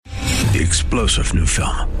The explosive new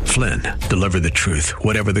film, Flynn, deliver the truth,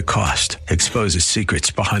 whatever the cost, exposes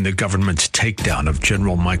secrets behind the government's takedown of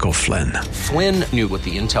General Michael Flynn. Flynn knew what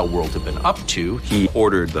the intel world had been up to. He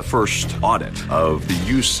ordered the first audit of the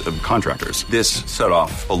use of contractors. This set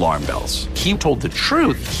off alarm bells. He told the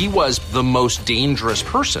truth. He was the most dangerous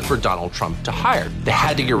person for Donald Trump to hire. They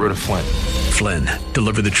had to get rid of Flynn. Flynn,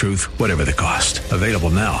 deliver the truth, whatever the cost. Available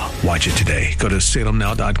now. Watch it today. Go to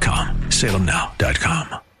salemnow.com.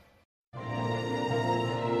 salemnow.com.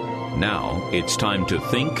 Now it's time to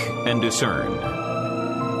think and discern.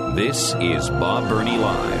 This is Bob Burney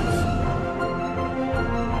Live.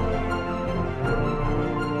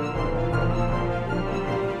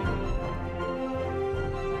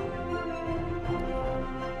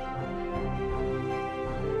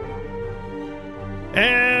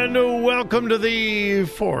 And welcome to the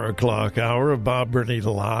 4 o'clock hour of Bob Burney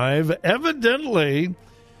Live. Evidently,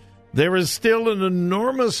 there is still an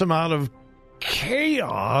enormous amount of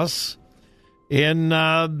chaos in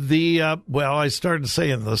I started to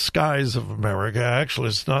say in the skies of America. Actually,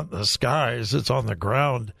 it's not in the skies. It's on the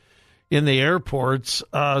ground in the airports.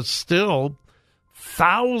 Still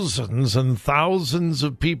thousands and thousands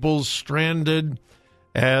of people stranded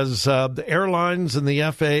as the airlines and the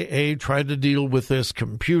FAA try to deal with this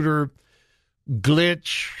computer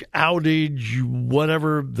glitch, outage,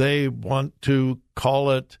 whatever they want to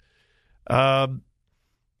call it. My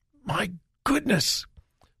goodness,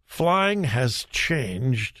 flying has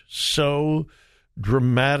changed so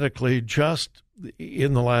dramatically just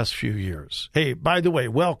in the last few years. Hey, by the way,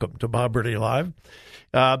 welcome to Bob Burney Live.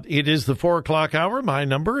 It is the 4 o'clock hour. My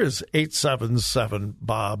number is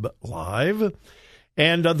 877-BOB-LIVE.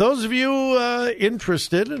 And those of you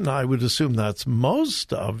interested, and I would assume that's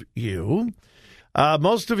most of you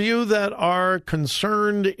that are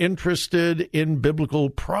concerned, interested in biblical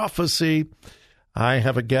prophecy, I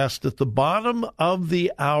have a guest at the bottom of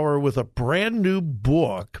the hour with a brand new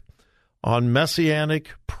book on messianic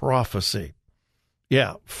prophecy.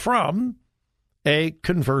 Yeah, from a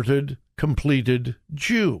converted, completed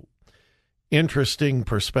Jew. Interesting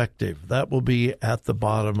perspective. That will be at the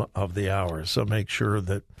bottom of the hour, so make sure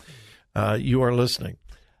that you are listening.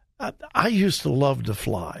 I used to love to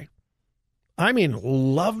fly. I mean,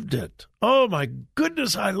 loved it. Oh, my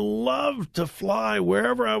goodness, I loved to fly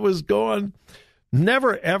wherever I was going.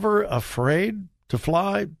 Never, ever afraid to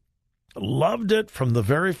fly. Loved it from the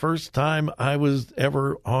very first time I was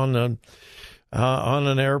ever on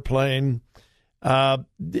an airplane. And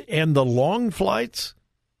the long flights,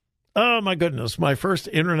 oh, my goodness, my first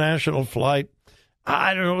international flight,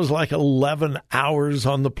 I don't know, it was like 11 hours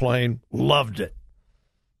on the plane. Loved it.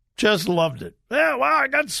 Just loved it. Yeah, wow, I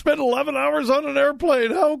got to spend 11 hours on an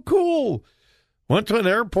airplane. How cool. Went to an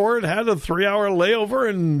airport, had a 3-hour layover,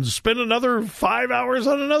 and spent another 5 hours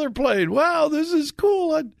on another plane. Wow, this is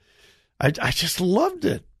cool. I just loved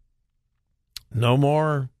it. No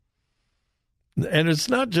more. And it's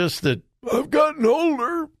not just that I've gotten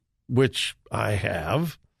older, which I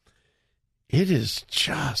have. It is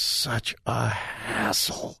just such a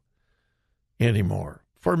hassle anymore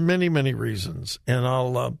for many, many reasons. And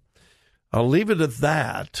I'll leave it at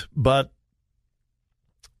that. But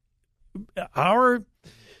our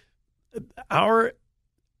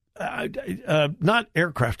not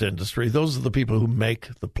aircraft industry, those are the people who make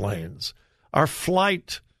the planes. Our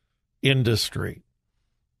flight industry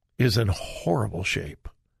is in horrible shape.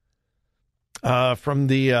 From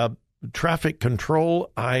the traffic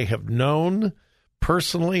control, I have known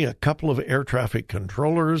personally a couple of air traffic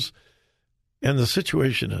controllers, and the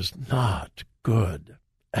situation is not good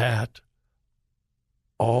at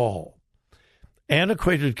all.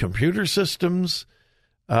 Antiquated computer systems,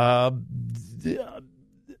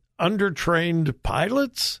 undertrained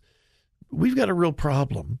pilots. We've got a real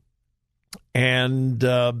problem. And,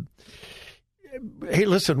 hey,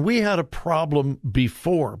 listen, we had a problem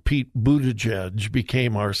before Pete Buttigieg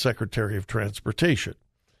became our Secretary of Transportation.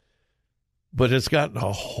 But it's gotten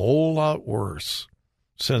a whole lot worse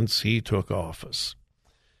since he took office.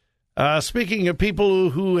 Speaking of people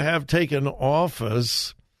who have taken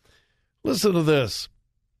office, listen to this.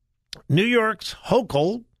 New York's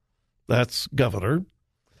Hochul, that's governor,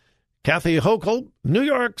 Kathy Hochul, New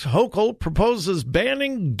York's Hochul proposes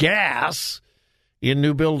banning gas in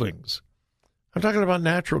new buildings. I'm talking about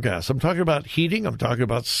natural gas. I'm talking about heating. I'm talking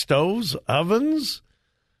about stoves, ovens.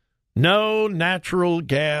 No natural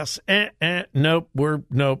gas. Nope.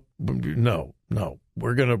 No.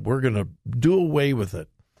 We're gonna do away with it.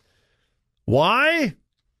 Why?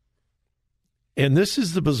 And this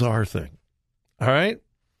is the bizarre thing. All right?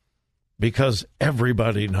 Because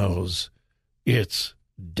everybody knows it's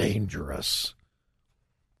dangerous.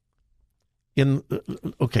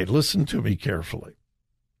 Okay, listen to me carefully.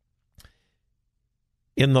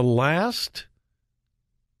 In the last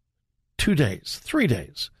 2 days, 3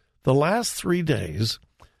 days, the last 3 days,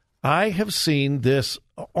 I have seen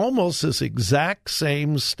almost this exact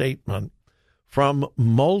same statement from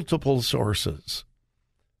multiple sources.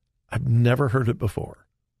 I've never heard it before.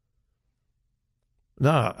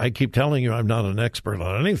 Now, I keep telling you I'm not an expert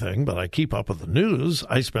on anything, but I keep up with the news.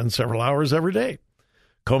 I spend several hours every day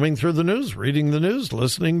combing through the news, reading the news,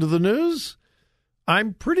 listening to the news.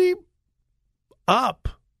 I'm pretty up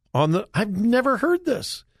on I've never heard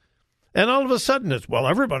this. And all of a sudden it's, well,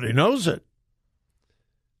 everybody knows it.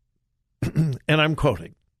 And I'm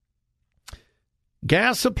quoting,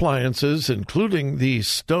 gas appliances, including the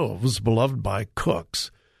stoves beloved by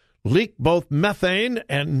cooks, leak both methane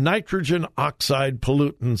and nitrogen oxide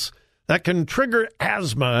pollutants that can trigger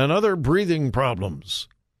asthma and other breathing problems.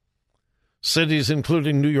 Cities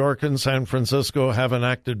including New York and San Francisco have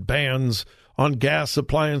enacted bans on gas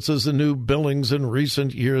appliances and new buildings in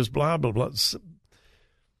recent years, blah, blah, blah.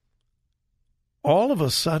 All of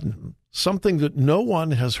a sudden, something that no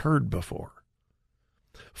one has heard before.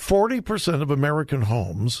 40% of American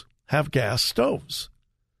homes have gas stoves.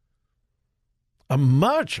 A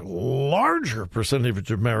much larger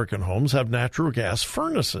percentage of American homes have natural gas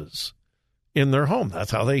furnaces in their home.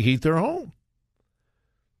 That's how they heat their home.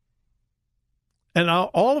 And now,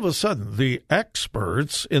 all of a sudden, the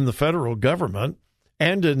experts in the federal government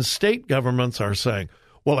and in state governments are saying,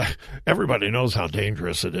 well, everybody knows how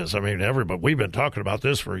dangerous it is. I mean, we've been talking about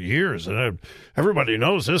this for years, and everybody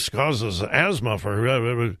knows this causes asthma.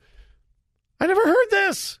 I never heard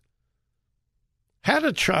this. Had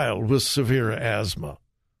a child with severe asthma.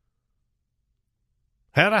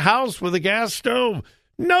 Had a house with a gas stove.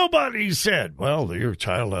 Nobody said, well, your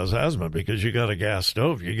child has asthma because you got a gas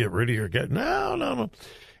stove. You get rid of your gas. No.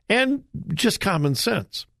 And just common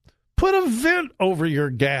sense. Put a vent over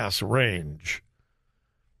your gas range.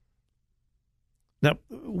 Now,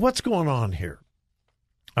 what's going on here?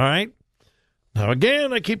 All right. Now,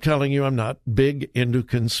 again, I keep telling you I'm not big into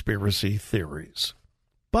conspiracy theories.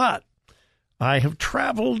 But I have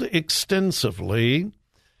traveled extensively,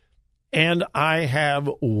 and I have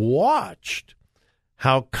watched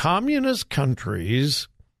how communist countries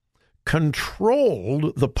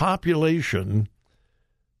controlled the population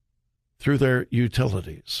through their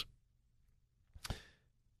utilities.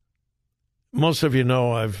 Most of you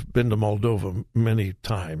know I've been to Moldova many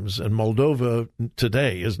times, and Moldova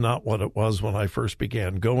today is not what it was when I first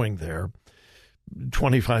began going there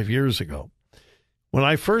 25 years ago. When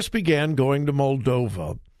I first began going to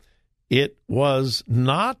Moldova, it was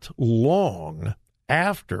not long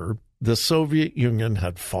after the Soviet Union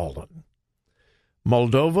had fallen.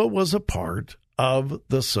 Moldova was a part of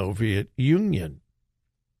the Soviet Union.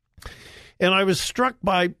 And I was struck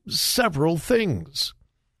by several things.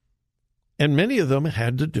 And many of them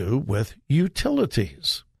had to do with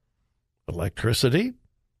utilities, electricity,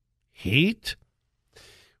 heat.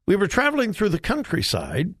 We were traveling through the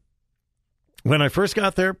countryside. When I first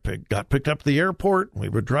got there, got picked up at the airport. We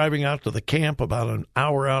were driving out to the camp about an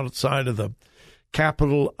hour outside of the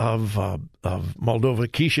capital of Moldova,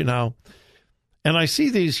 Chisinau. And I see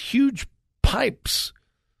these huge pipes,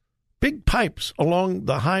 big pipes along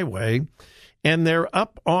the highway, and they're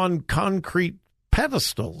up on concrete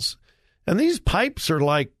pedestals. And these pipes are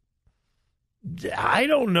like, I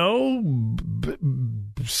don't know,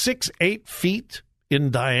 6-8 feet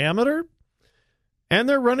in diameter. And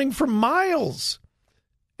they're running for miles.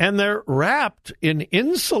 And they're wrapped in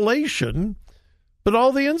insulation, but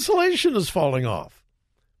all the insulation is falling off.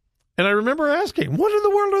 And I remember asking, what in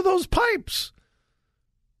the world are those pipes?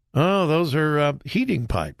 Oh, those are heating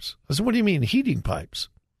pipes. I said, what do you mean heating pipes?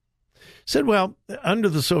 He said, well, under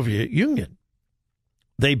the Soviet Union,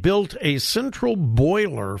 they built a central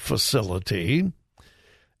boiler facility,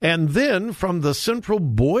 and then from the central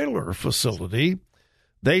boiler facility,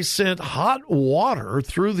 they sent hot water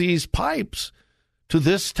through these pipes to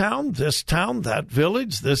this town, that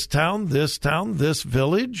village, this town, this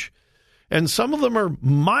village, and some of them are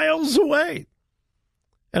miles away.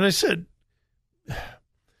 And I said,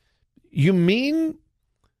 you mean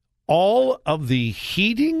all of the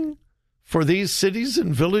heating for these cities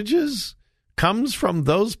and villages comes from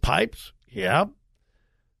those pipes? Yeah.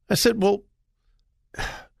 I said, well,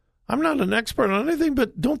 I'm not an expert on anything,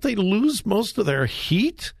 but don't they lose most of their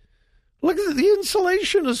heat? Look at the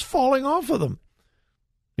insulation is falling off of them.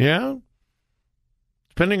 Yeah.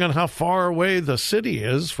 Depending on how far away the city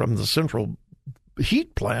is from the central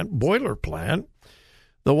heat plant, boiler plant,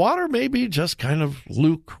 the water may be just kind of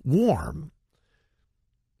lukewarm.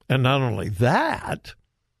 And not only that,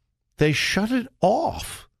 they shut it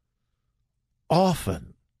off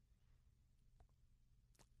often.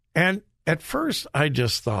 And at first I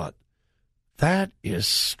just thought, that is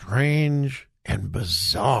strange and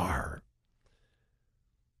bizarre.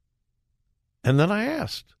 And then I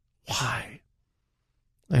asked, why?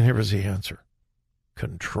 And here was the answer: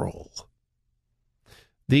 control.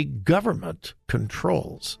 The government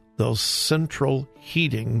controls those central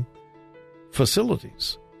heating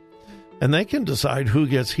facilities. And they can decide who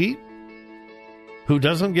gets heat, who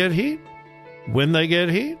doesn't get heat, when they get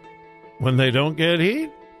heat, when they don't get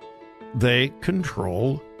heat. They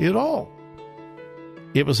control it all.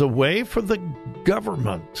 It was a way for the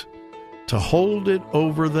government to hold it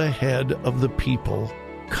over the head of the people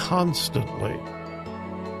constantly.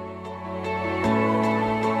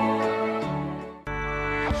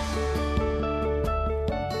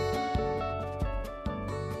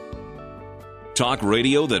 Talk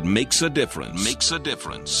radio that makes a difference. Makes a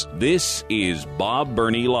difference. This is Bob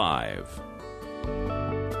Burney Live.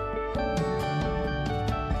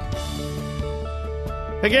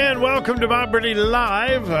 Again, welcome to Bob Burney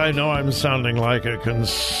Live. I know I'm sounding like a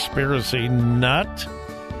conspiracy nut,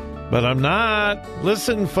 but I'm not.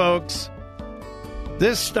 Listen, folks,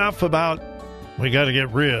 this stuff about we got to get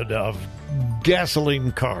rid of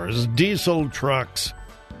gasoline cars, diesel trucks,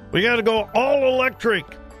 we got to go all electric.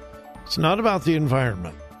 It's not about the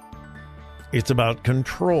environment. It's about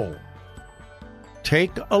control.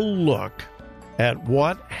 Take a look at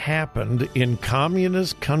what happened in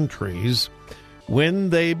communist countries when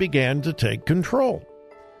they began to take control.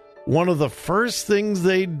 One of the first things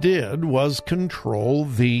they did was control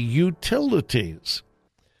the utilities.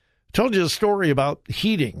 I told you a story about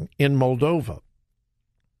heating in Moldova.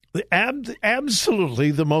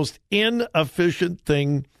 Absolutely the most inefficient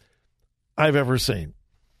thing I've ever seen.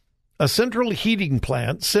 A central heating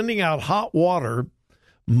plant sending out hot water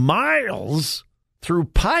miles through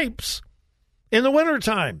pipes in the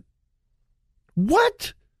wintertime.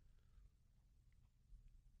 What?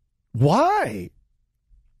 Why?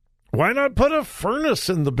 Why not put a furnace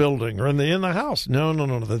in the building or in the house? No.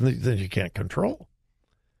 Then you can't control.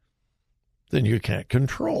 Then you can't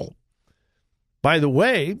control. By the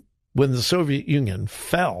way, when the Soviet Union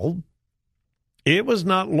fell, it was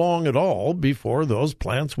not long at all before those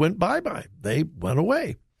plants went bye-bye. They went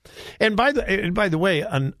away. And by the way,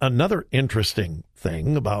 another interesting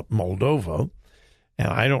thing about Moldova, and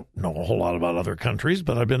I don't know a whole lot about other countries,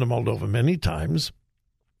 but I've been to Moldova many times.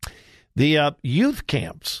 The youth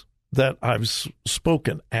camps that I've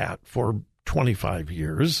spoken at for 25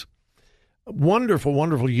 years, wonderful,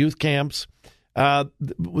 wonderful youth camps. The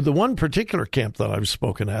one particular camp that I've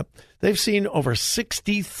spoken at, they've seen over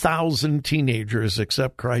 60,000 teenagers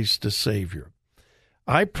accept Christ as Savior.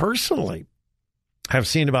 I personally have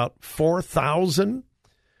seen about 4,000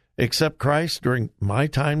 accept Christ during my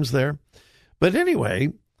times there. But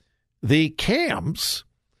anyway, the camps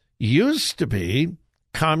used to be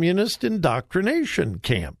communist indoctrination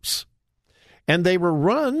camps, and they were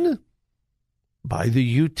run by the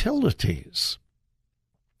utilities.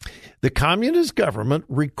 The communist government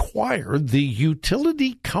required the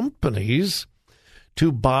utility companies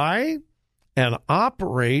to buy and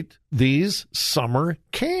operate these summer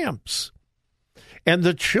camps. And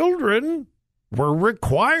the children were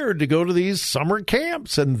required to go to these summer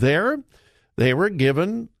camps, and there they were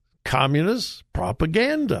given communist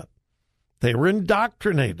propaganda. They were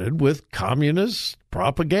indoctrinated with communist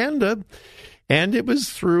propaganda, and it was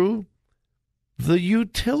through the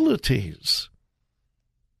utilities.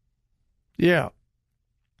 Yeah.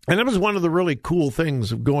 And it was one of the really cool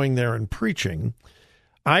things of going there and preaching.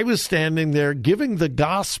 I was standing there giving the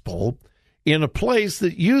gospel in a place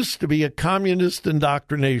that used to be a communist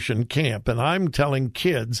indoctrination camp, and I'm telling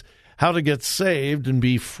kids how to get saved and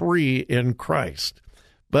be free in Christ.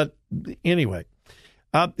 But anyway,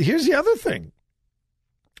 here's the other thing.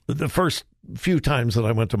 The first few times that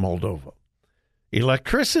I went to Moldova,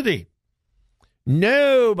 electricity.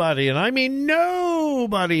 Nobody, and I mean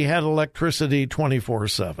nobody, had electricity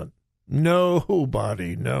 24/7.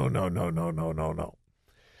 Nobody. No.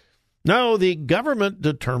 No, the government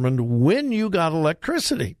determined when you got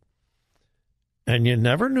electricity, and you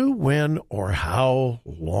never knew when or how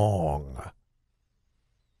long.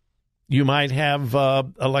 You might have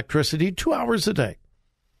electricity 2 hours a day.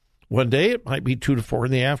 One day it might be 2 to 4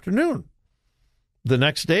 in the afternoon. The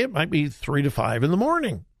next day it might be 3 to 5 in the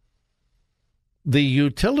morning. The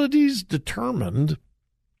utilities determined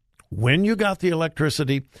when you got the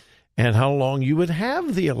electricity and how long you would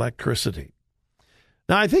have the electricity.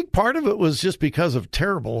 Now, I think part of it was just because of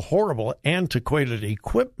terrible, horrible, antiquated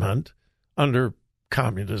equipment under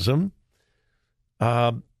communism.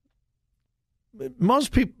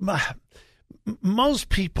 most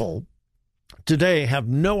people today have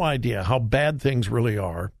no idea how bad things really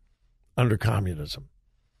are under communism.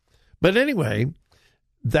 But anyway,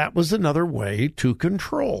 that was another way to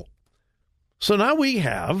control. So now we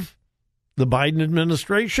have the Biden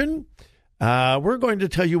administration. We're going to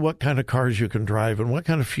tell you what kind of cars you can drive and what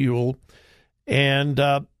kind of fuel, and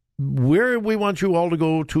where we want you all to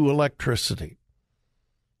go to electricity.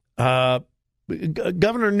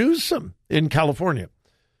 Governor Newsom in California,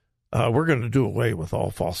 we're going to do away with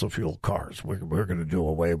all fossil fuel cars. We're going to do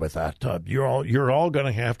away with that. You're all going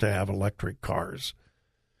to have electric cars.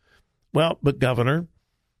 Well, but Governor,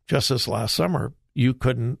 just this last summer, you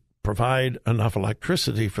couldn't provide enough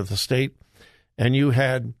electricity for the state, and you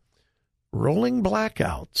had rolling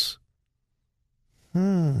blackouts.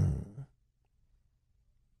 When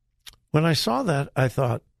I saw that, I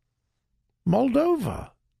thought,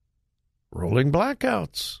 Moldova, rolling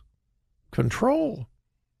blackouts, control.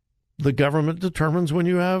 The government determines when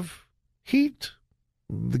you have heat.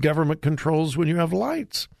 The government controls when you have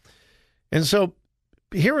lights. And so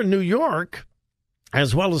here in New York,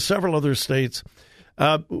 as well as several other states,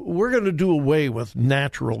 we're going to do away with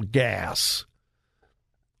natural gas.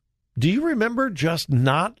 Do you remember just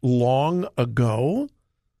not long ago,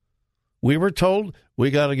 we were told we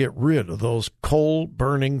got to get rid of those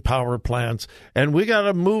coal-burning power plants, and we got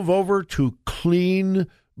to move over to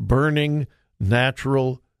clean-burning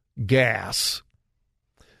natural gas.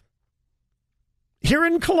 Here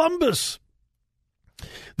in Columbus,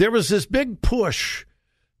 there was this big push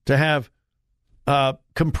to have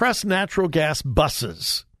compressed natural gas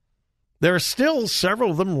buses. There are still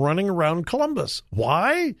several of them running around Columbus.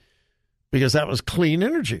 Why? Because that was clean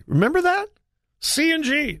energy. Remember that?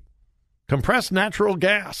 CNG, compressed natural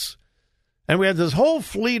gas. And we had this whole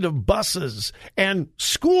fleet of buses, and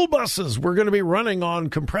school buses were going to be running on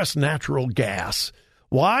compressed natural gas.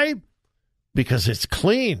 Why? Because it's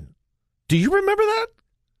clean. Do you remember that?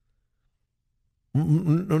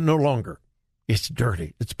 No longer. It's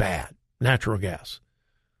dirty. It's bad. Natural gas.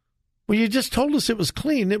 Well, you just told us it was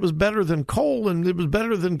clean. It was better than coal, and it was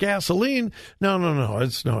better than gasoline. No.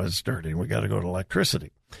 It's dirty. We got to go to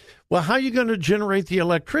electricity. Well, how are you going to generate the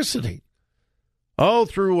electricity? Oh,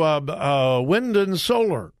 through wind and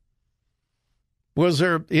solar. Was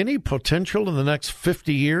there any potential in the next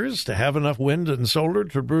 50 years to have enough wind and solar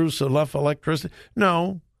to produce enough electricity?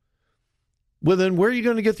 No. Well, then where are you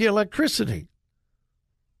going to get the electricity?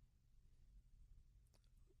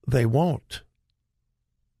 They won't.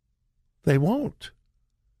 They won't.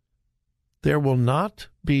 There will not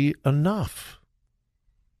be enough.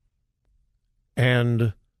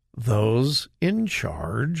 And those in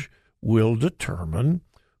charge will determine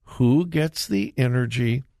who gets the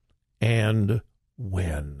energy and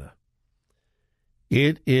when.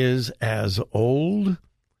 It is as old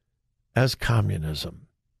as communism.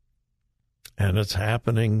 And it's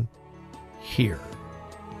happening here.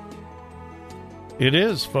 It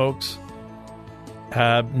is, folks.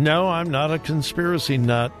 No, I'm not a conspiracy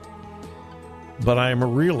nut, but I am a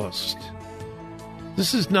realist.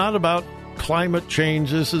 This is not about climate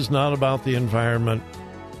change. This is not about the environment.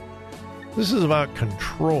 This is about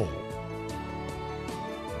control.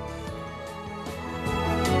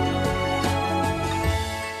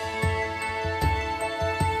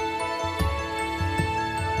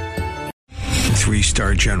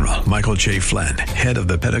 Three-star General Michael J. Flynn, head of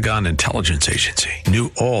the Pentagon Intelligence Agency,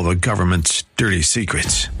 knew all the government's dirty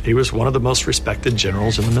secrets. He was one of the most respected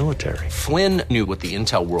generals in the military. Flynn knew what the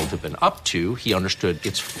intel world had been up to. He understood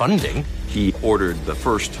its funding. He ordered the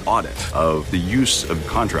first audit of the use of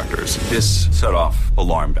contractors. This set off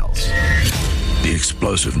alarm bells. The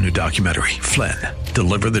explosive new documentary, Flynn,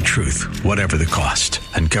 Deliver the Truth, Whatever the Cost,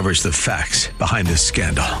 uncovers the facts behind this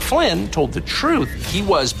scandal. Flynn told the truth. He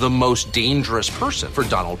was the most dangerous person for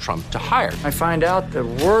Donald Trump to hire. I find out the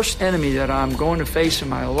worst enemy that I'm going to face in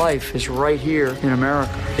my life is right here in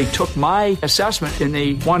America. They took my assessment and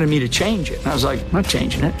they wanted me to change it. And I was like, I'm not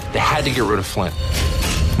changing it. They had to get rid of Flynn.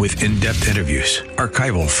 With in-depth interviews,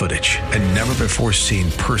 archival footage, and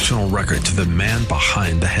never-before-seen personal records of the man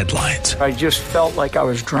behind the headlines. I just felt like I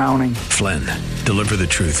was drowning. Flynn, Deliver the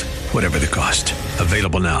Truth, Whatever the Cost.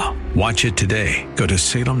 Available now. Watch it today. Go to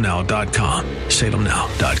salemnow.com.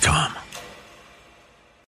 salemnow.com.